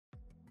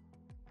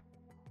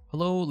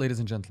Hello ladies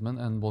and gentlemen,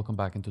 and welcome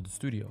back into the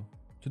studio.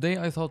 Today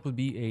I thought would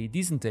be a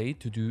decent day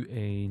to do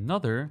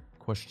another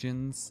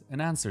questions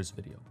and answers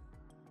video.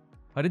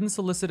 I didn't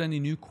solicit any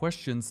new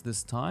questions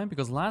this time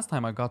because last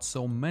time I got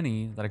so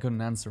many that I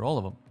couldn't answer all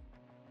of them.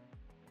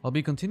 I'll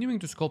be continuing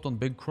to sculpt on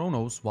big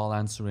Kronos while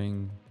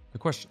answering the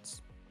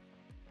questions.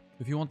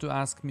 If you want to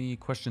ask me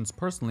questions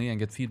personally and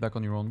get feedback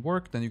on your own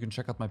work, then you can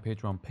check out my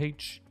Patreon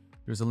page.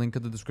 There's a link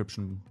in the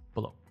description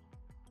below.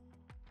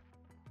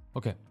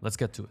 Okay, let's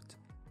get to it.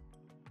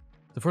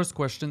 The first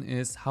question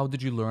is, how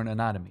did you learn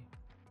anatomy?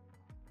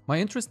 My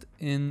interest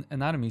in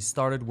anatomy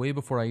started way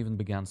before I even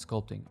began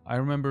sculpting. I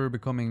remember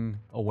becoming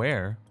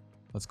aware,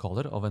 let's call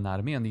it, of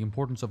anatomy and the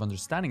importance of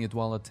understanding it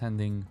while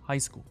attending high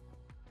school.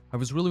 I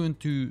was really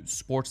into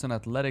sports and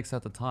athletics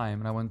at the time,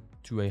 and I went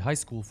to a high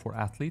school for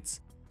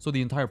athletes, so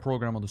the entire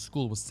program of the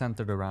school was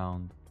centered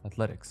around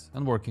athletics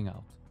and working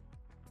out.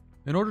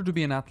 In order to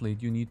be an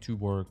athlete, you need to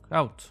work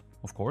out,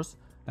 of course,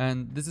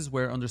 and this is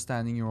where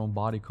understanding your own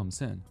body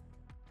comes in.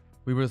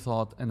 We were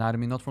taught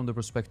anatomy not from the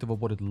perspective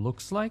of what it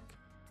looks like,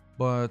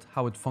 but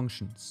how it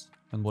functions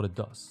and what it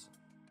does.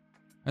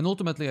 And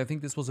ultimately, I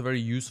think this was a very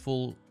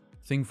useful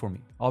thing for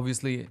me.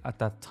 Obviously, at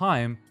that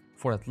time,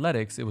 for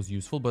athletics, it was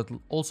useful, but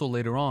also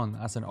later on,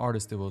 as an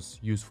artist, it was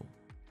useful.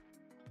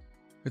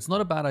 It's not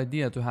a bad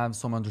idea to have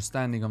some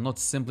understanding of not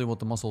simply what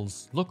the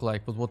muscles look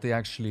like, but what they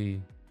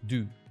actually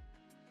do.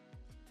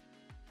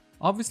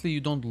 Obviously, you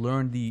don't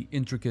learn the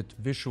intricate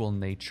visual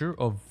nature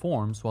of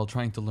forms while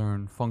trying to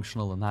learn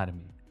functional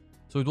anatomy.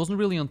 So it wasn't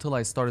really until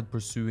I started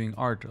pursuing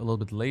art a little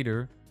bit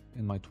later,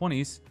 in my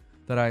 20s,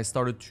 that I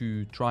started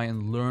to try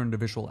and learn the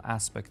visual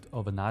aspect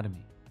of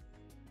anatomy.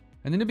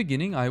 And in the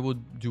beginning, I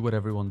would do what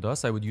everyone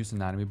does. I would use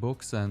anatomy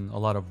books and a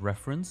lot of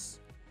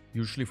reference,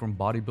 usually from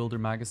bodybuilder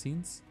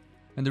magazines.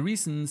 And the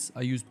reasons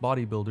I used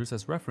bodybuilders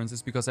as reference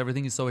is because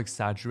everything is so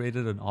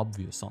exaggerated and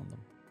obvious on them.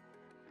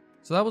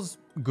 So that was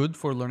good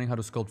for learning how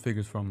to sculpt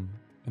figures from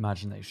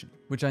imagination,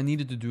 which I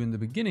needed to do in the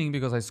beginning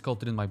because I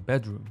sculpted in my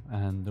bedroom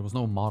and there was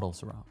no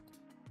models around.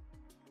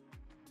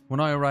 When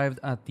I arrived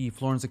at the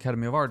Florence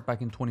Academy of Art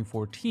back in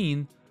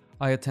 2014,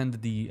 I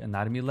attended the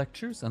anatomy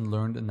lectures and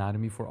learned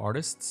anatomy for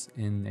artists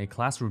in a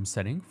classroom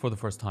setting for the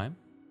first time.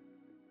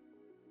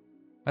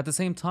 At the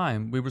same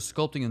time, we were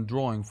sculpting and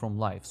drawing from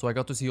life, so I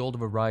got to see all the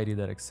variety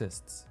that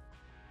exists.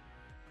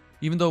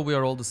 Even though we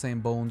are all the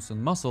same bones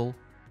and muscle,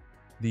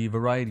 the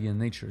variety in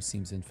nature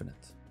seems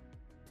infinite.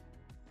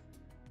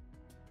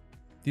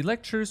 The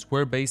lectures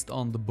were based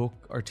on the book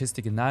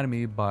Artistic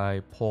Anatomy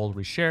by Paul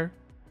Richer,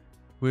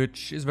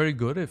 which is very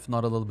good, if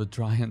not a little bit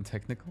dry and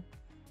technical.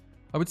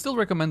 I would still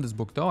recommend this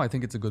book though, I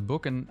think it's a good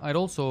book, and I'd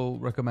also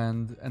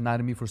recommend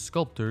Anatomy for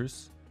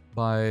Sculptors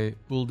by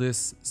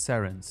Uldis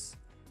Sarens.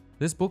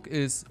 This book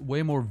is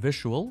way more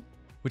visual,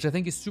 which I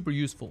think is super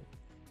useful.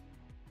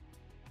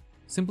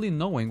 Simply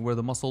knowing where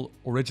the muscle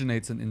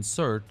originates and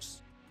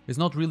inserts is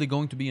not really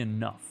going to be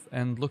enough,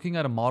 and looking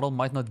at a model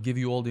might not give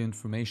you all the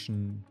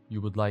information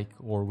you would like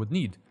or would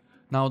need.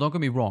 Now, don't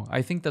get me wrong,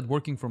 I think that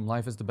working from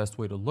life is the best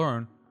way to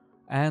learn,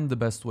 and the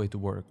best way to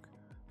work.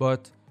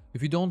 But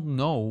if you don't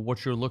know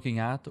what you're looking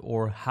at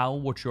or how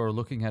what you are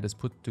looking at is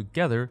put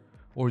together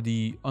or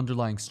the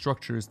underlying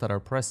structures that are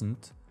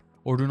present,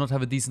 or do not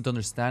have a decent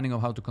understanding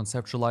of how to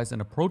conceptualize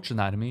and approach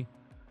anatomy,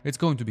 it's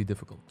going to be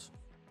difficult.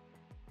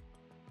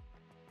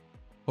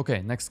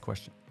 Okay, next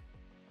question.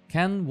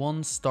 Can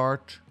one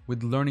start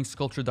with learning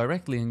sculpture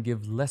directly and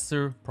give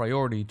lesser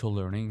priority to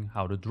learning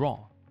how to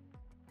draw?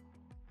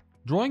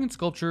 Drawing and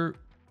sculpture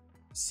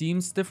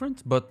seems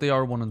different, but they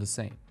are one and the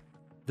same.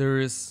 There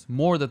is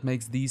more that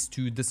makes these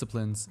two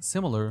disciplines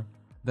similar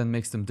than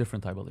makes them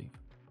different, I believe.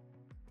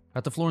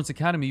 At the Florence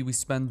Academy, we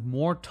spend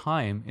more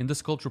time in the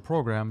sculpture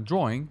program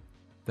drawing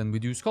than we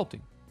do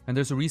sculpting, and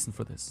there's a reason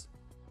for this.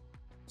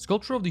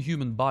 Sculpture of the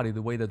human body,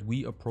 the way that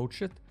we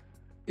approach it,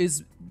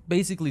 is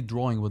basically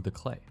drawing with the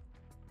clay.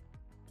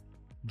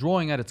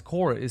 Drawing at its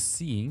core is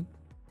seeing.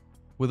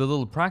 With a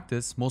little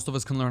practice, most of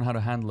us can learn how to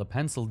handle a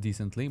pencil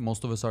decently.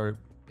 Most of us are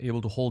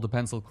able to hold the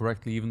pencil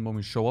correctly even when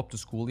we show up to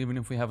school, even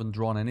if we haven't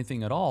drawn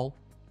anything at all.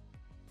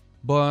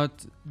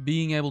 But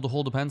being able to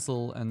hold a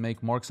pencil and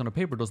make marks on a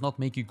paper does not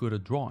make you good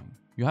at drawing.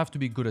 You have to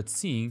be good at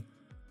seeing,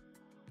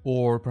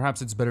 or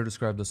perhaps it's better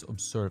described as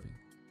observing.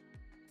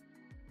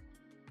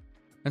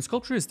 And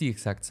sculpture is the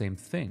exact same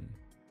thing.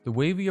 The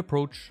way we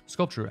approach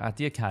sculpture at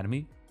the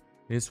Academy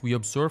is we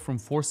observe from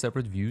 4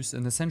 separate views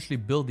and essentially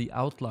build the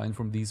outline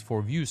from these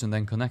 4 views and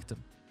then connect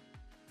them.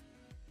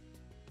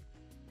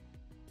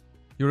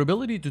 Your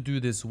ability to do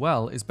this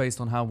well is based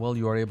on how well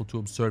you are able to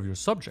observe your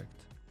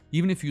subject.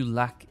 Even if you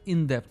lack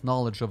in-depth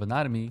knowledge of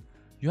anatomy,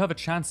 you have a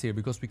chance here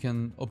because we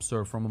can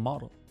observe from a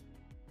model.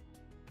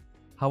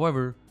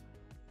 However,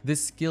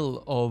 this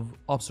skill of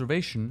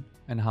observation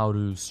and how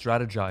to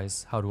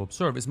strategize how to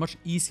observe is much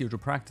easier to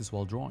practice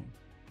while drawing.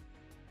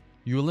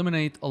 You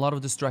eliminate a lot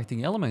of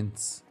distracting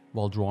elements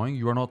while drawing.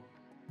 You are not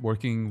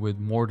working with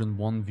more than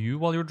one view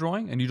while you're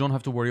drawing, and you don't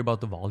have to worry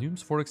about the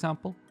volumes, for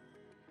example.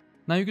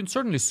 Now, you can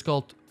certainly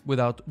sculpt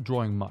without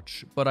drawing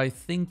much, but I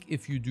think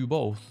if you do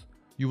both,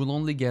 you will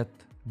only get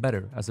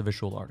better as a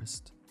visual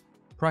artist.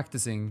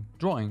 Practicing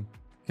drawing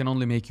can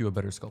only make you a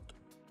better sculptor.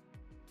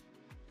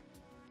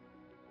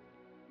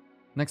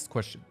 Next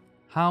question.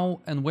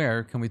 How and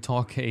where can we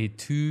talk a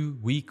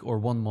 2-week or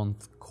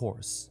 1-month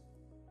course?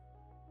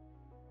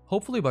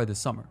 Hopefully by this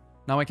summer.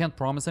 Now I can't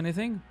promise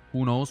anything.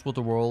 Who knows what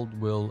the world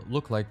will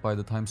look like by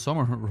the time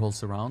summer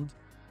rolls around.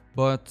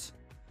 But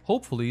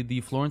hopefully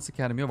the Florence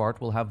Academy of Art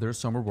will have their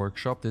summer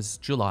workshop this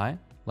July,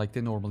 like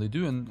they normally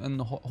do,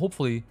 and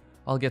hopefully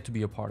I'll get to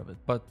be a part of it.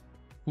 But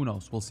who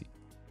knows, we'll see.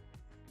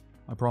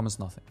 I promise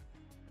nothing.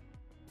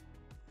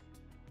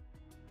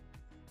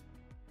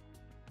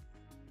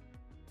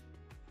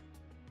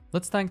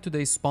 Let's thank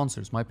today's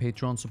sponsors, my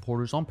Patreon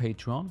supporters on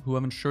Patreon, who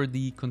have ensured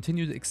the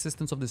continued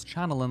existence of this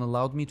channel and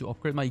allowed me to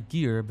upgrade my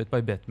gear bit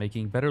by bit,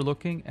 making better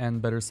looking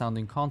and better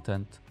sounding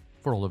content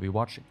for all of you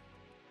watching.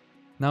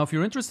 Now, if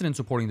you're interested in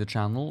supporting the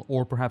channel,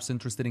 or perhaps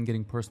interested in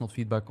getting personal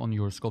feedback on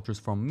your sculptures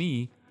from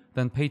me,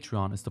 then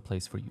Patreon is the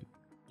place for you.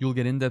 You'll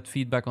get in-depth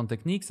feedback on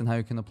techniques and how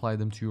you can apply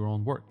them to your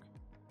own work.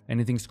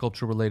 Anything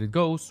sculpture related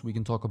goes. We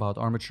can talk about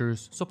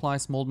armatures,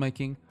 supplies, mold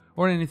making,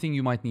 or anything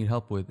you might need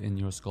help with in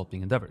your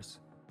sculpting endeavors.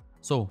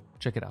 So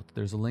check it out,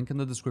 there's a link in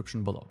the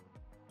description below.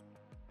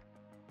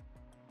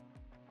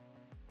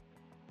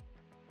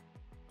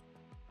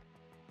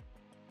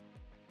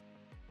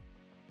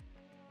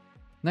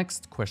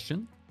 Next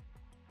question.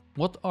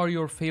 What are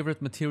your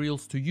favorite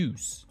materials to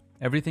use?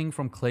 Everything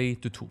from clay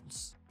to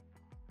tools.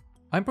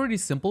 I'm pretty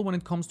simple when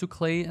it comes to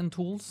clay and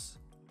tools.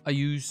 I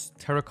use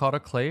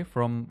terracotta clay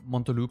from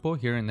Montelupo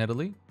here in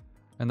Italy,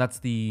 and that's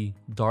the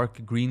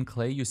dark green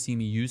clay you see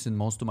me use in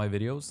most of my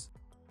videos.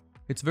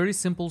 It's very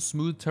simple,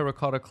 smooth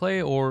terracotta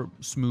clay, or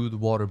smooth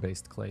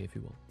water-based clay, if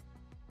you will.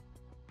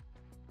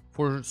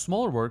 For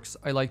smaller works,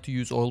 I like to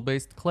use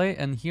oil-based clay,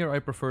 and here I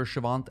prefer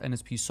Chavant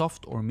NSP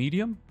Soft or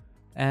Medium,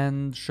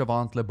 and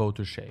Chavant Le Beau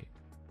Touché.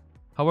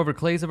 However,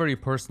 clay is a very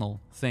personal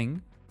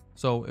thing,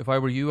 so if I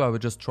were you, I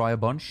would just try a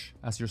bunch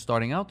as you're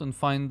starting out and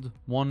find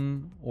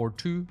 1 or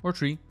 2 or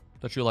 3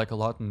 that you like a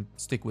lot and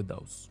stick with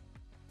those.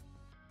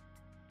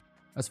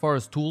 As far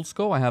as tools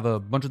go, I have a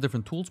bunch of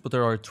different tools, but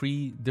there are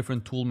 3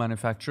 different tool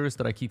manufacturers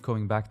that I keep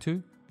going back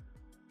to.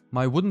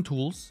 My wooden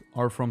tools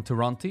are from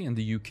Tiranti in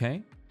the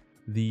UK,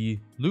 the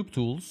loop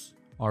tools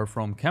are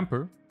from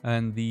Kemper,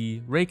 and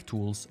the rake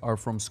tools are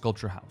from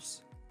Sculpture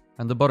House.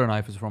 And the butter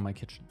knife is from my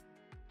kitchen.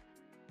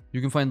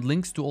 You can find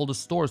links to all the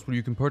stores where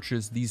you can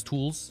purchase these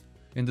tools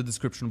in the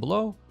description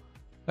below,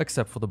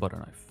 except for the butter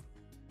knife.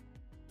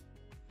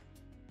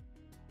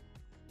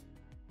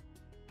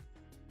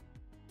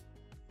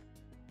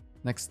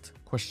 Next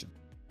question.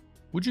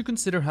 Would you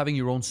consider having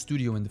your own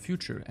studio in the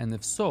future? And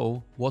if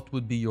so, what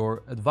would be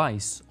your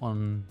advice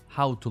on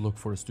how to look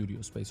for a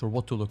studio space, or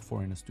what to look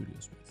for in a studio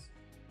space?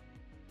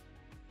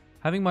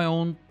 Having my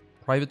own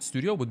private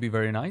studio would be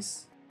very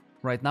nice.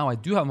 Right now I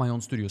do have my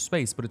own studio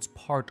space, but it's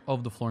part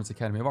of the Florence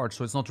Academy of Art,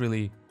 so it's not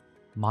really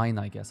mine,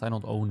 I guess. I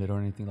don't own it or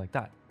anything like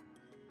that.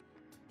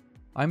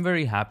 I'm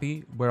very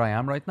happy where I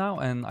am right now,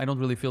 and I don't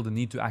really feel the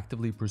need to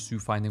actively pursue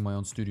finding my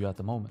own studio at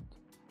the moment.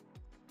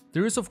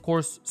 There is, of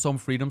course, some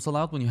freedoms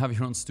allowed when you have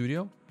your own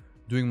studio.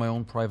 Doing my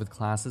own private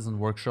classes and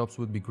workshops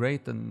would be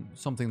great, and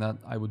something that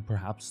I would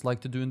perhaps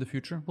like to do in the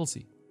future. We'll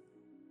see.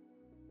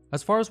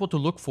 As far as what to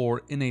look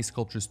for in a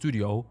sculpture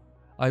studio,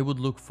 I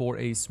would look for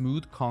a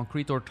smooth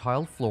concrete or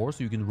tile floor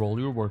so you can roll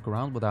your work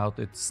around without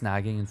it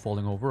snagging and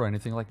falling over or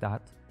anything like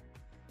that.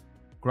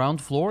 Ground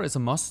floor is a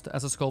must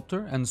as a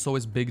sculptor, and so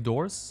is big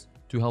doors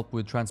to help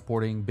with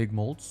transporting big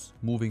molds,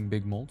 moving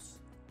big molds.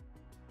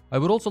 I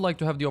would also like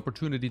to have the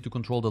opportunity to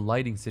control the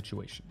lighting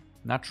situation.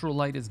 Natural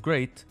light is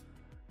great,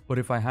 but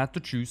if I had to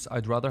choose,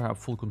 I'd rather have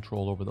full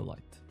control over the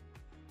light.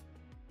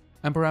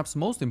 And perhaps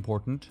most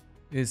important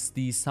is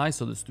the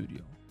size of the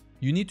studio.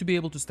 You need to be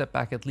able to step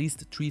back at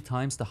least 3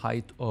 times the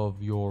height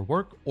of your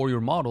work or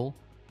your model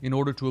in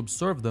order to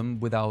observe them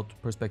without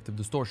perspective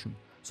distortion.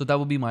 So that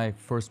would be my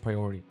first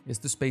priority. Is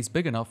the space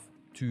big enough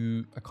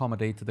to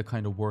accommodate the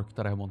kind of work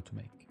that I want to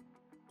make?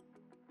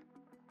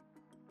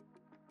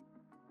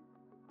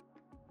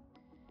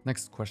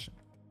 Next question.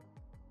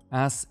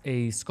 As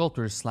a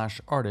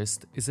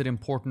sculptor/artist, is it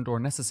important or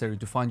necessary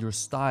to find your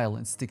style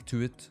and stick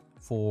to it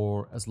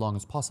for as long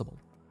as possible?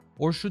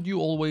 Or should you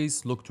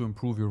always look to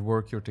improve your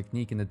work, your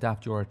technique, and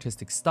adapt your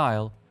artistic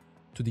style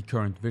to the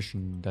current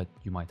vision that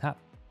you might have?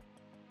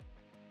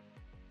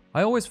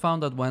 I always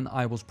found that when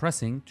I was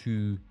pressing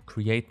to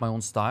create my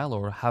own style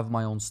or have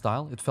my own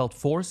style, it felt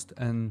forced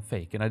and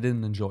fake, and I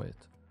didn't enjoy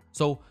it.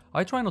 So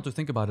I try not to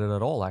think about it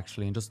at all,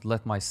 actually, and just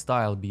let my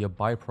style be a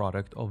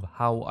byproduct of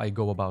how I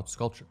go about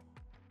sculpture.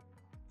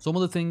 Some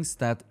of the things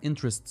that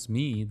interests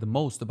me the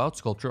most about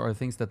sculpture are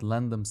things that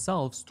lend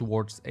themselves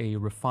towards a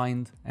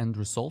refined end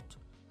result.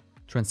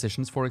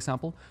 Transitions, for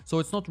example. So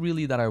it's not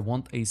really that I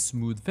want a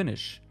smooth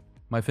finish.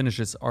 My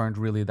finishes aren't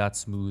really that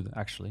smooth,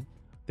 actually.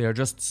 They are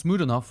just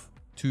smooth enough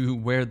to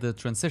where the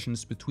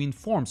transitions between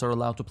forms are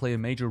allowed to play a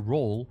major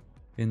role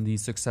in the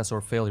success or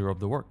failure of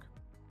the work.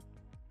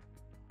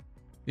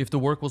 If the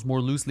work was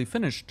more loosely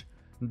finished,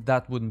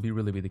 that wouldn't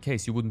really be the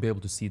case. You wouldn't be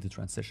able to see the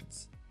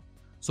transitions.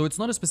 So it's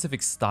not a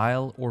specific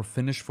style or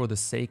finish for the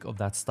sake of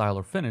that style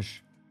or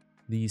finish.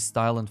 The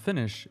style and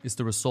finish is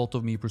the result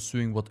of me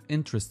pursuing what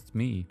interests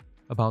me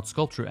about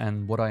sculpture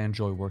and what I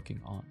enjoy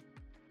working on.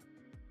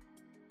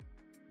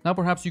 Now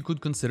perhaps you could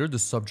consider the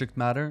subject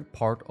matter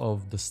part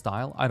of the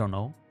style, I don't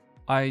know.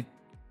 I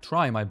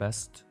try my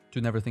best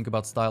to never think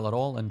about style at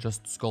all and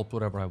just sculpt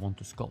whatever I want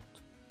to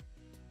sculpt.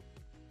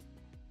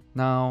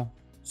 Now,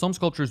 some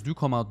sculptures do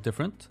come out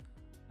different,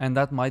 and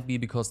that might be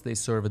because they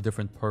serve a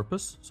different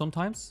purpose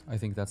sometimes. I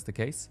think that's the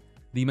case.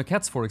 The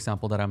maquettes, for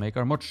example, that I make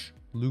are much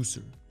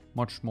looser,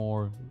 much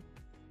more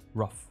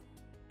rough.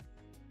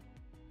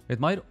 It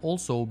might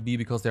also be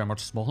because they are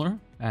much smaller,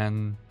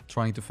 and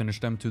trying to finish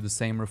them to the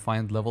same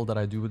refined level that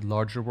I do with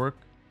larger work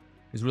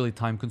is really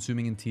time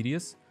consuming and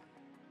tedious,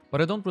 but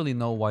I don't really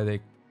know why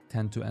they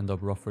tend to end up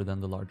rougher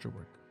than the larger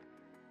work.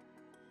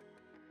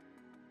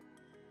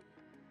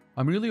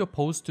 I'm really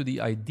opposed to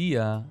the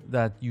idea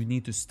that you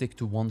need to stick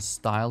to one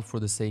style for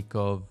the sake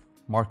of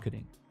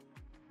marketing.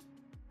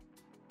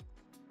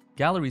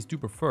 Galleries do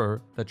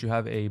prefer that you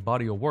have a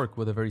body of work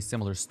with a very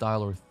similar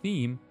style or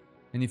theme,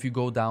 and if you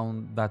go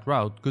down that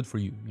route, good for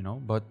you,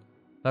 but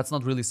that's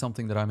not really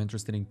something that I'm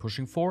interested in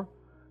pushing for.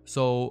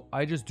 So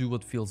I just do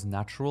what feels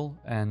natural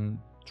and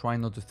try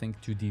not to think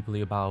too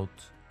deeply about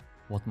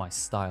what my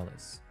style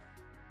is.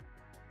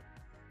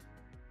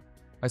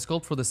 I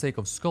sculpt for the sake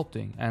of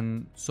sculpting,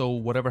 and so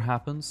whatever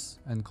happens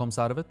and comes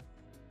out of it,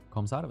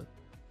 comes out of it.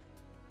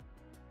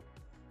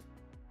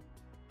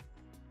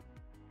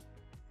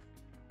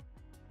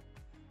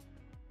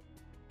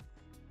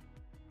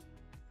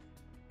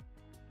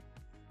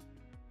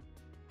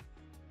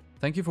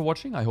 Thank you for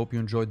watching. I hope you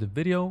enjoyed the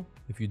video.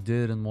 If you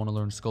did and want to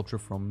learn sculpture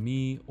from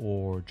me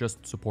or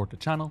just support the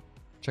channel,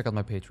 check out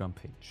my Patreon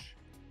page.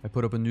 I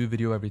put up a new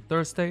video every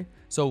Thursday,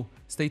 so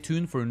stay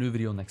tuned for a new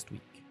video next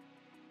week.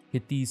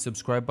 Hit the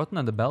subscribe button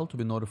and the bell to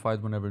be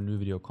notified whenever a new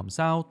video comes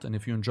out, and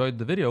if you enjoyed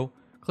the video,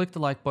 click the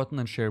like button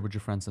and share with your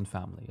friends and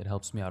family. It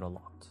helps me out a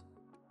lot.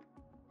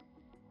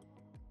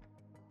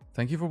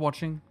 Thank you for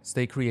watching,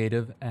 stay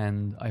creative,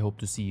 and I hope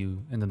to see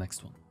you in the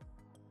next one.